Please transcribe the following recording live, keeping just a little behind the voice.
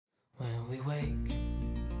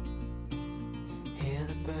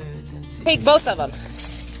Take both of them.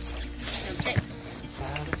 Okay.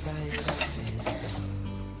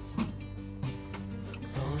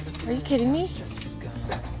 Are you kidding me?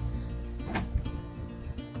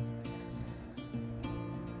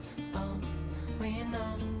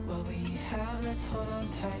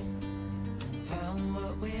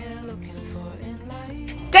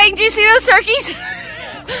 Dang, do you see those turkeys?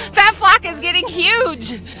 That flock is getting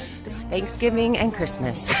huge. Thanksgiving and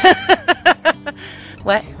Christmas.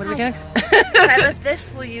 What? What are we doing? If I lift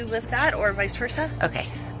this, will you lift that, or vice versa? Okay.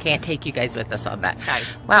 Can't take you guys with us on that. Sorry.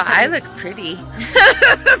 Wow, I look pretty.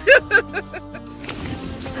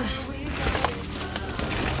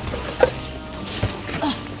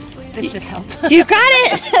 This should help. You got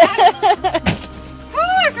it!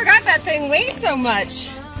 Oh, I forgot that thing weighs so much.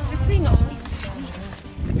 This thing always is heavy.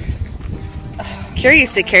 Kira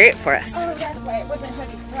used to carry it for us. Oh, that's why it wasn't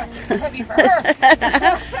heavy for us. It was heavy for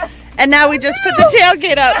her. And now we just put the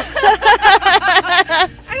tailgate up.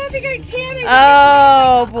 I don't think I can anymore.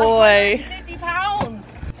 Oh boy. 50 pounds.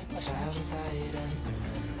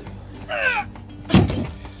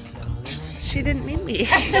 She didn't mean me.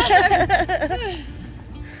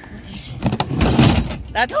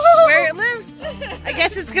 That's where it lives. I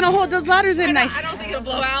guess it's gonna hold those ladders in nice. I don't think it'll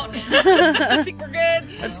blow out. I think we're good.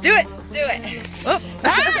 Let's do it. Let's do it. Oh.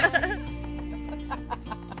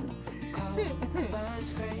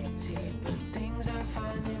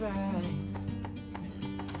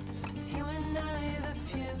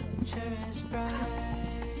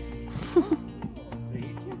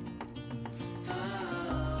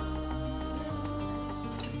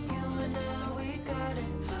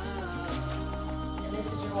 And this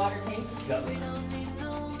is your water tank? Yep.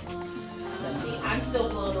 I'm still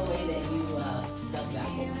blown away that you dug that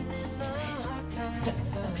hole.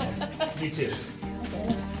 Me too.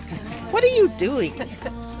 What are you doing?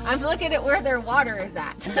 I'm looking at where their water is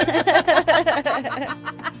at.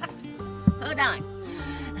 Hold on.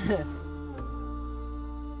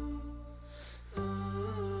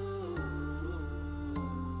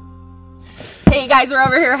 Hey guys, we're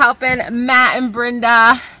over here helping Matt and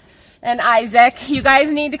Brenda and Isaac. You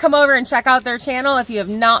guys need to come over and check out their channel if you have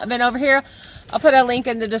not been over here. I'll put a link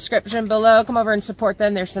in the description below. Come over and support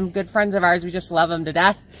them. They're some good friends of ours. We just love them to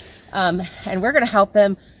death. And we're going to help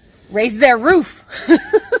them raise their roof.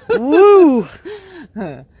 Woo!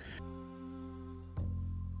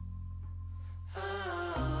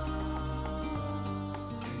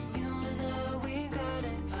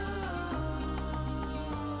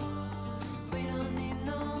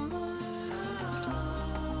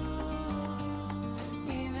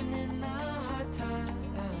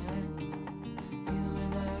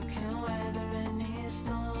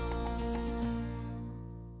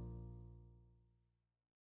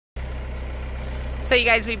 So you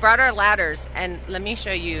guys, we brought our ladders, and let me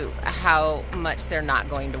show you how much they're not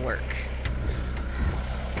going to work.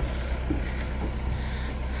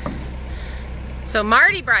 So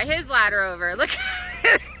Marty brought his ladder over. Look.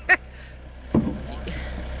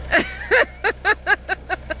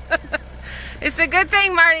 It's a good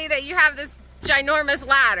thing, Marty, that you have this ginormous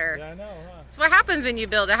ladder. Yeah, I know, huh? That's what happens when you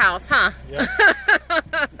build a house, huh? Yeah.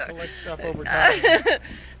 Collect stuff over time.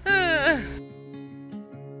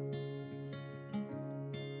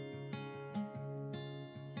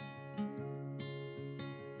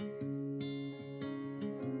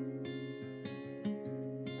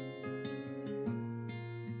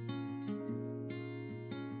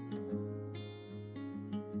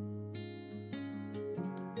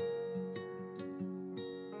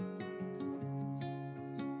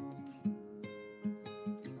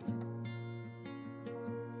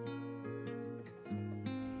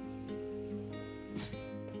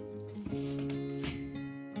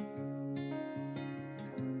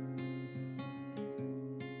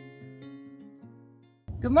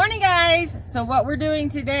 Good morning, guys. So what we're doing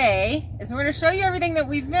today is we're going to show you everything that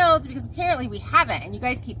we've milled, because apparently we haven't, and you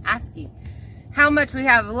guys keep asking how much we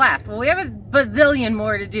have left. Well, we have a bazillion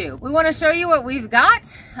more to do. We want to show you what we've got.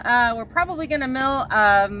 We're probably going to mill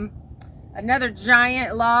another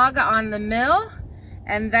giant log on the mill,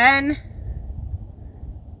 and then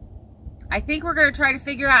I think we're going to try to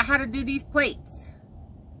figure out how to do these plates.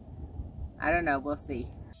 I don't know. We'll see.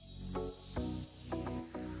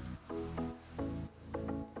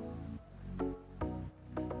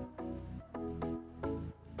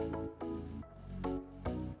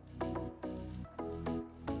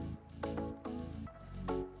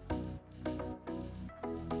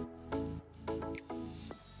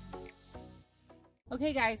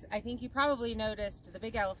 Okay guys, I think you probably noticed the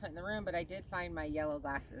big elephant in the room, but I did find my yellow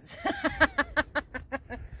glasses.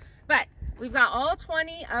 But We've got all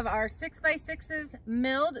 20 of our 6x6s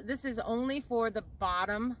milled. This is only for the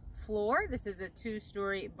bottom floor. This is a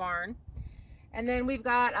 2-story barn. And then we've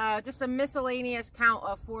got just a miscellaneous count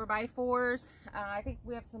of 4x4s. I think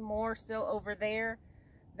we have some more still over there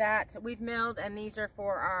that we've milled, and these are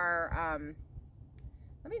for our,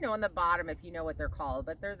 let me know on the bottom if you know what they're called,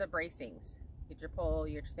 but they're the bracings. You get your pole,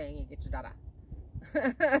 you get your thing, you get your dada.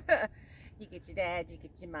 You get your dad, you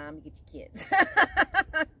get your mom, you get your kids.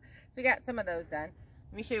 So we got some of those done.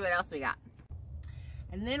 Let me show you what else we got.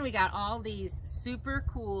 And then we got all these super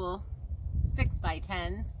cool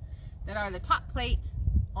 6x10s that are the top plate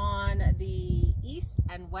on the east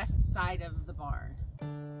and west side of the barn.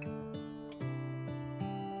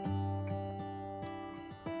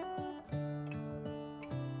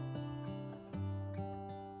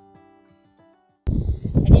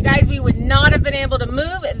 And you guys, we would not have been able to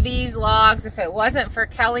move these logs if it wasn't for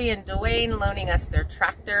Kelly and Dwayne loaning us their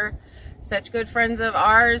tractor. Such good friends of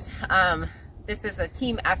ours. This is a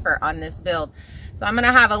team effort on this build. So I'm going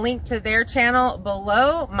to have a link to their channel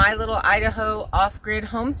below, My Little Idaho Off-Grid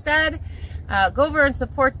Homestead. Go over and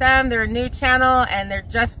support them. They're a new channel and they're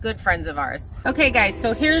just good friends of ours. Okay guys,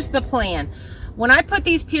 so here's the plan. When I put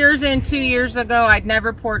these piers in 2 years ago, I'd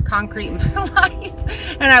never poured concrete in my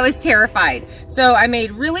life and I was terrified. So I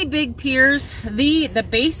made really big piers. The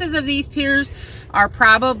bases of these piers are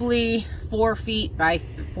probably 4 feet by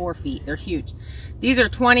 4 feet. They're huge. These are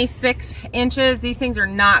 26 inches. These things are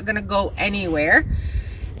not going to go anywhere.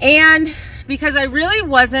 And because I really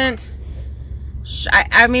wasn't,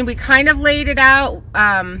 I mean, we kind of laid it out.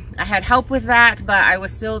 I had help with that, but I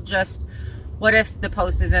was still just, what if the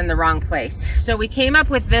post is in the wrong place? So we came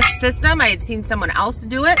up with this system. I had seen someone else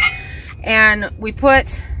do it. And we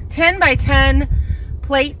put 10 by 10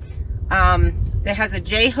 plates that has a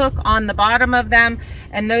J hook on the bottom of them.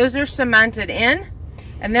 And those are cemented in.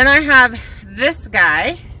 And then I have this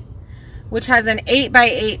guy, which has an 8 by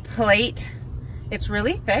 8 plate. It's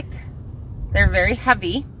really thick. They're very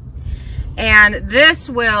heavy. And this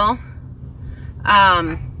will,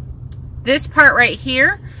 this part right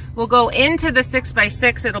here will go into the 6 by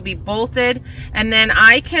 6. It'll be bolted. And then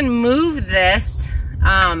I can move this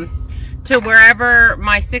to wherever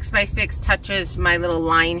my 6 by 6 touches my little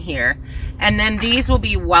line here. And then these will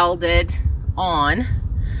be welded on.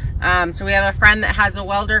 So we have a friend that has a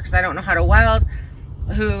welder, because I don't know how to weld,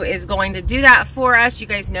 who is going to do that for us. You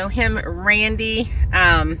guys know him, Randy.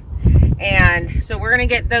 And so we're going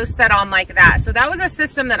to get those set on like that. So that was a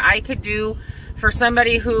system that I could do for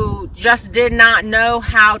somebody who just did not know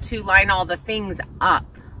how to line all the things up.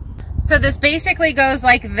 So this basically goes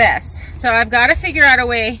like this. So I've got to figure out a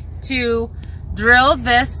way to drill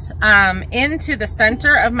this into the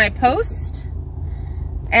center of my post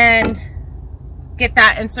and get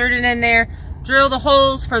that inserted in there, drill the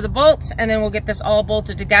holes for the bolts, and then we'll get this all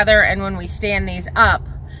bolted together, and when we stand these up,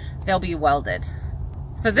 they'll be welded.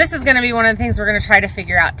 So this is going to be one of the things we're going to try to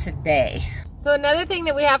figure out today. So another thing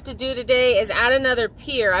that we have to do today is add another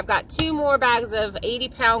pier. I've got 2 more bags of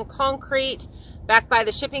 80-pound concrete back by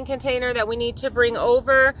the shipping container that we need to bring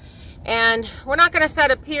over, and we're not going to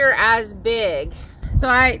set a pier as big. So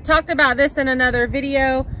I talked about this in another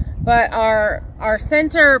video, but our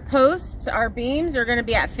center posts, our beams, are going to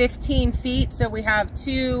be at 15 feet. So we have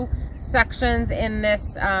 2 sections in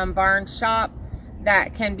this barn shop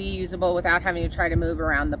that can be usable without having to try to move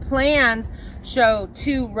around. The plans show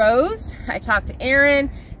 2 rows. I talked to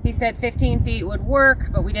Aaron. He said 15 feet would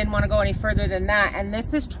work, but we didn't want to go any further than that. And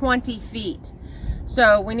this is 20 feet.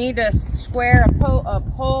 So we need to square a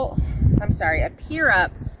pier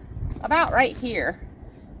up about right here.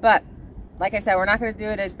 But like I said, we're not going to do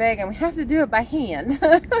it as big, and we have to do it by hand.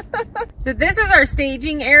 So this is our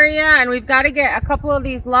staging area, and we've got to get a couple of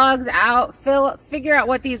these logs out, figure out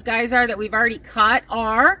what these guys are that we've already cut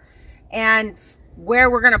are, and where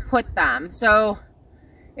we're going to put them. So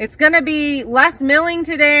it's going to be less milling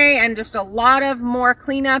today and just a lot of more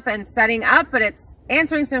cleanup and setting up, but it's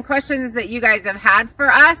answering some questions that you guys have had for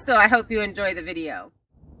us, so I hope you enjoy the video.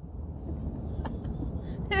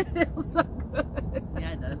 It feels so good.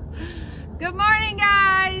 Yeah, it does. Good morning,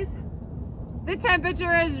 guys. The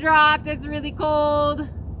temperature has dropped. It's really cold,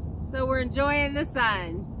 so we're enjoying the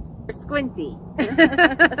sun. We're squinty.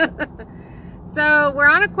 So we're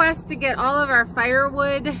on a quest to get all of our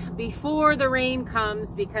firewood before the rain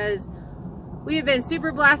comes, because we have been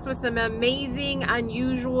super blessed with some amazing,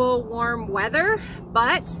 unusual warm weather,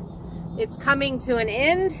 but it's coming to an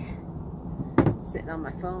end. Sitting on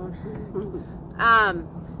my phone.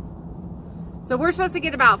 So we're supposed to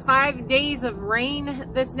get about 5 days of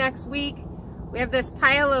rain this next week. We have this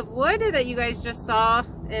pile of wood that you guys just saw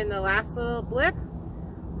in the last little blip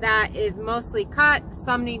that is mostly cut.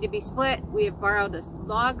 Some need to be split. We have borrowed a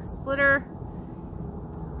log splitter,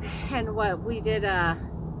 and what we did a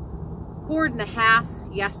cord and a half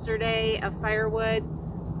yesterday of firewood,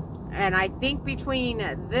 and I think between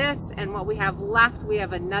this and what we have left, we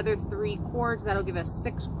have another 3 cords. That'll give us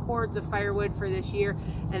 6 cords of firewood for this year,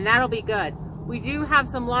 and that'll be good. We do have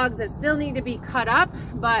some logs that still need to be cut up,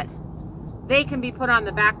 but they can be put on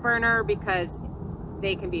the back burner because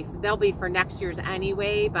they'll be for next year's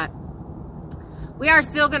anyway. But we are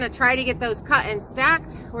still going to try to get those cut and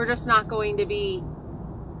stacked. We're just not going to be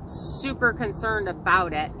super concerned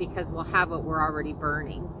about it because we'll have what we're already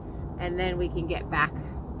burning, and then we can get back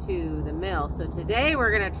to the mill. So today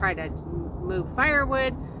we're going to try to move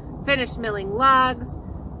firewood, finish milling logs.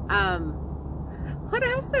 What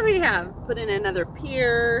else do we have? Put in another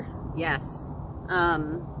pier. Yes.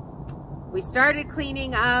 We started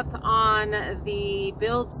cleaning up on the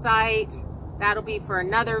build site. That'll be for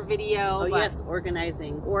another video. Oh yes,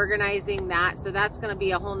 organizing that. So that's going to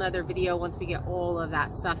be a whole nother video once we get all of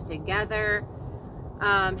that stuff together.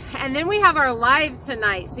 And then we have our live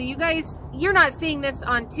tonight. So you guys, you're not seeing this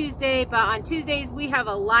on Tuesday, but on Tuesdays we have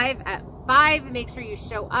a live at 5. Make sure you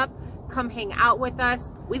show up. Come hang out with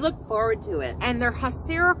us. We look forward to it. And they're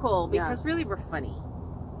hysterical because really we're funny.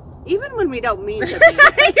 Even when we don't mean to be.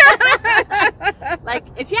 Like,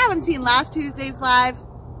 if you haven't seen last Tuesday's live,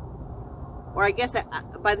 or I guess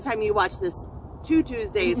by the time you watch this 2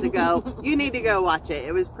 Tuesdays ago, you need to go watch it.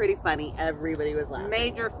 It was pretty funny. Everybody was laughing.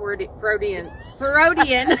 Major Freudian slips.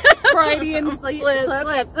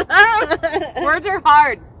 Words are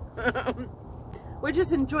hard. We're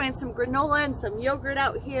just enjoying some granola and some yogurt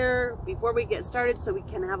out here before we get started so we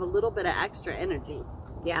can have a little bit of extra energy.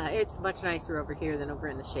 Yeah, it's much nicer over here than over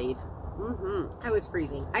in the shade. Mm-hmm. I was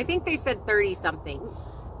freezing. I think they said 30 something.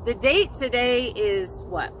 The date today is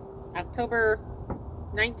what? October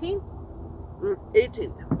 19th?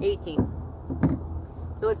 18th. 18th.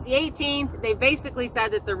 So it's the 18th. They basically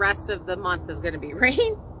said that the rest of the month is going to be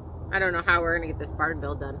rain. I don't know how we're going to get this barn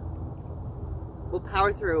build done. We'll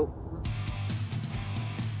power through.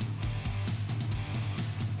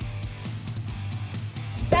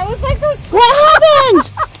 That was like this. What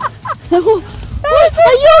happened? Are you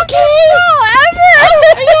okay?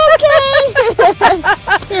 Are you okay?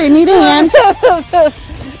 Here, need a hand.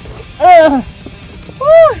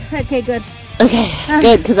 Okay, good. Okay,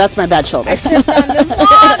 good, because that's my bad shoulder. I tripped on this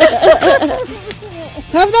log.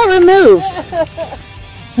 Have that removed.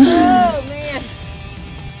 Oh, man.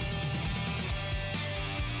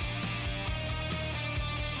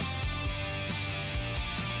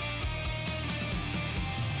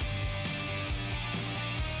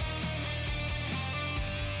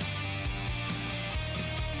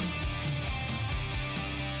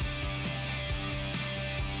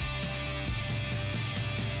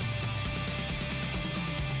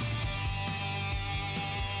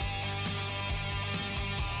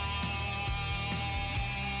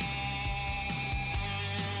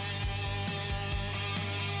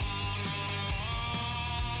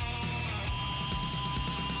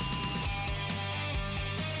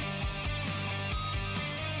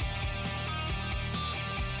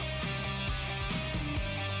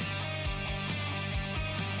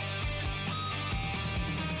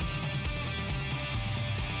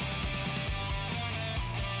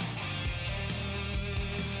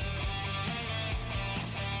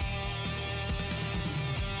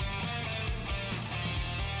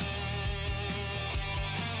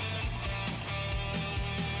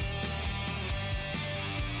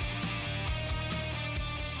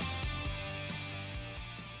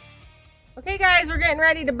 Okay guys, we're getting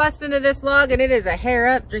ready to bust into this log, and it is a hair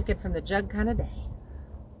up, drinking from the jug kind of day.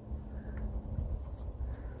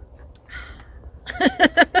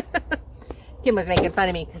 Kim was making fun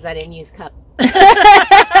of me because I didn't use cup.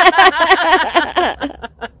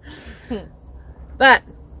 But,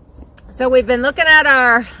 so we've been looking at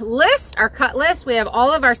our list, our cut list. We have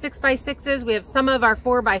all of our 6x6s. We have some of our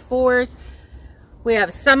 4x4s. We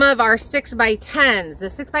have some of our 6x10s. The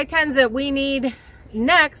 6x10s that we need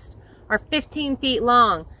next are 15 feet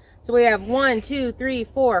long. So we have 1, 2, 3,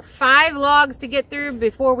 4, 5 logs to get through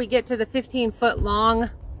before we get to the 15-foot long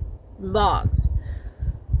logs.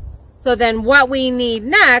 So then what we need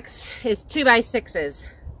next is 2x6s.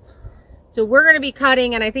 So we're going to be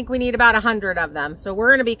cutting, and I think we need about 100 of them. So we're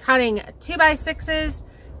going to be cutting 2x6s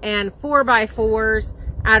and 4x4s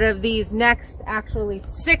out of these next actually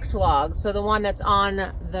 6 logs. So the one that's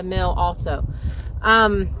on the mill also.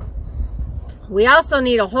 We also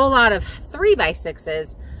need a whole lot of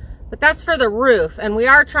 3x6s, but that's for the roof. And we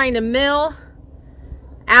are trying to mill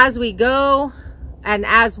as we go and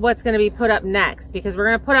as what's going to be put up next, because we're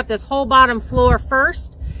going to put up this whole bottom floor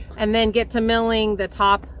first and then get to milling the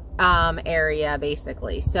top area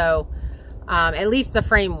basically. So at least the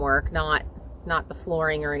framework, not the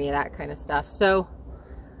flooring or any of that kind of stuff. So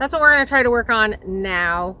that's what we're going to try to work on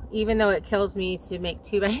now, even though it kills me to make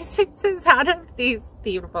 2x6s out of these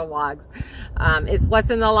beautiful logs. It's what's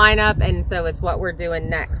in the lineup, and so it's what we're doing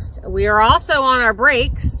next. We are also on our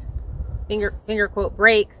breaks, finger quote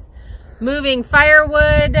breaks, moving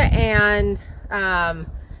firewood and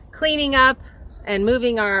cleaning up and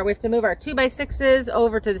moving we have to move our 2x6s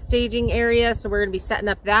over to the staging area. So we're going to be setting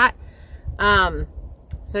up that.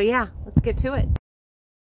 So yeah, let's get to it.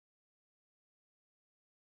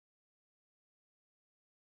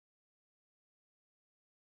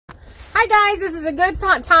 Hi guys, this is a good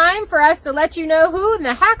time for us to let you know who in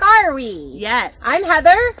the heck are we. Yes. I'm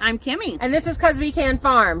Heather. I'm Kimmy. And this is Cause We Can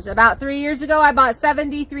Farms. About 3 years ago, I bought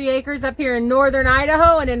 73 acres up here in northern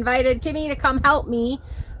Idaho and invited Kimmy to come help me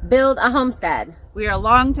build a homestead. We are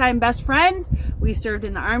longtime best friends. We served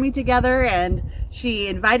in the Army together, and she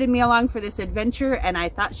invited me along for this adventure, and I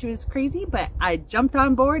thought she was crazy, but I jumped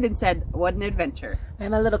on board and said, what an adventure.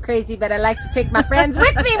 I'm a little crazy, but I like to take my friends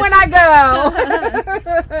with me when I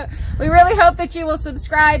go. We really hope that you will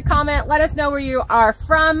subscribe, comment, let us know where you are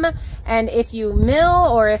from, and if you mill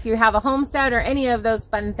or if you have a homestead or any of those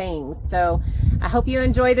fun things. So I hope you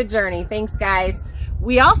enjoy the journey. Thanks, guys.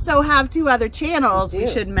 We also have 2 other channels we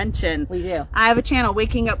should mention. We do. I have a channel,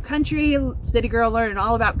 Waking Up Country, City Girl learning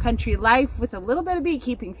all about country life with a little bit of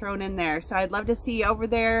beekeeping thrown in there. So I'd love to see you over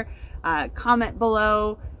there. Comment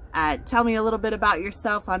below. Tell me a little bit about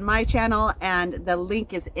yourself on my channel, and the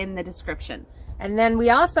link is in the description. And then we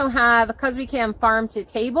also have Cause We Can Farm to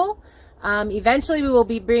Table. Eventually we will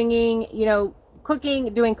be bringing,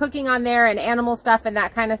 doing cooking on there and animal stuff and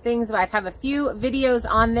that kind of things. But I have a few videos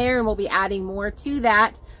on there, and we'll be adding more to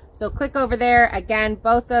that. So click over there. Again,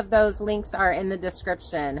 both of those links are in the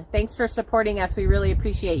description. Thanks for supporting us. We really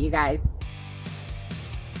appreciate you guys.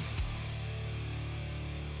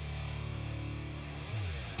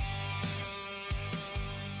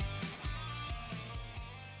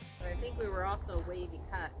 I think we were also wavy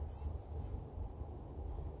cuts.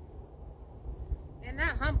 And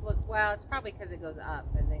that hump looks, well, it's probably because it goes up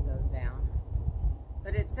and then goes down.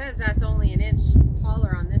 But it says that's only 1 inch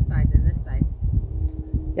taller on this side than this side.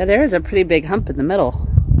 Yeah, there is a pretty big hump in the middle.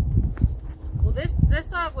 Well,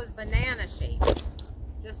 this log was banana shaped.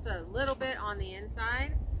 Just a little bit on the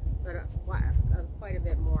inside, but quite a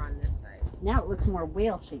bit more on this side. Now it looks more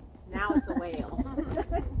whale shaped. Now it's a whale.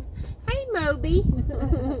 Hey, Moby.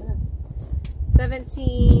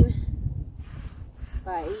 17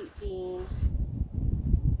 by 18.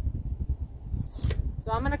 So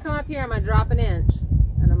I'm going to come up here, I'm going to drop 1 inch,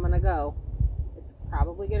 and I'm going to go. It's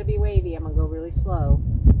probably going to be wavy. I'm going to go really slow.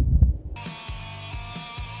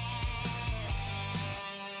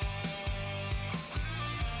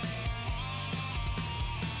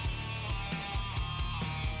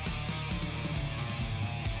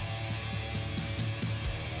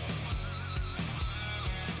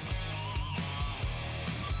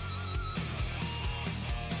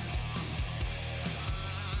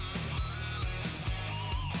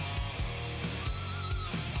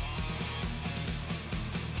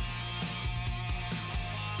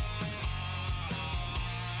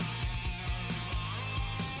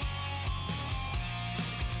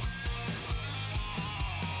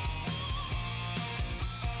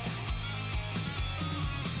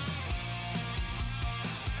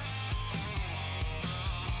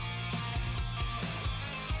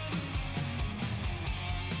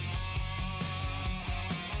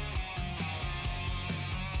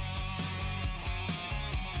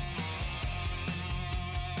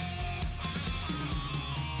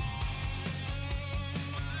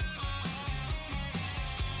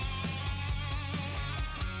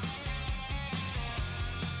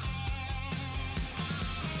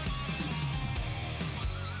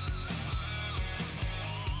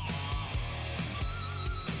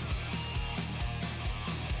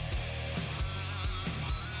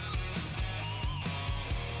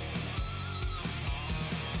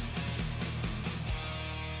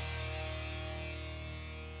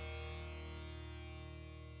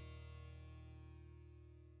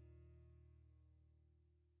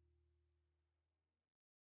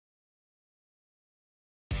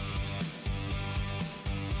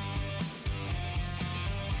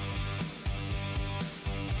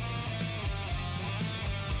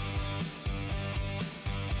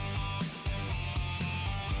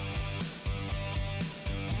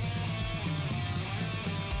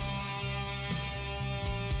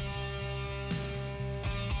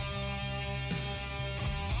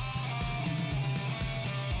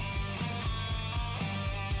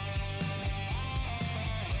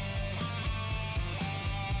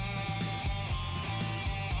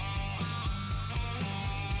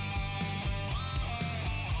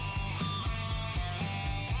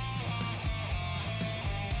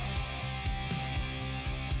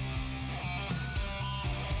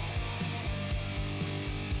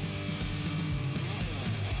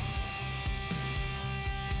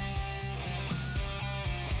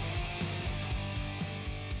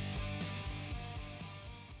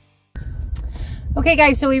 Okay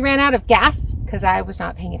guys, so we ran out of gas because I was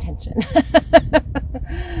not paying attention.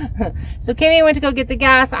 So Kimmy went to go get the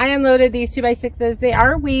gas. I unloaded these 2x6s. They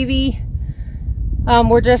are wavy.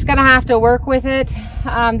 We're just gonna have to work with it.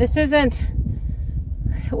 This isn't,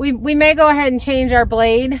 we may go ahead and change our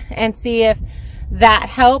blade and see if that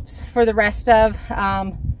helps for the rest of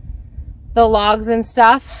the logs and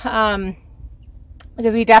stuff,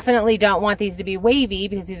 because we definitely don't want these to be wavy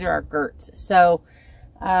because these are our girts. So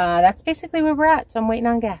that's basically where we're at. So I'm waiting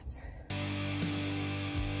on gas.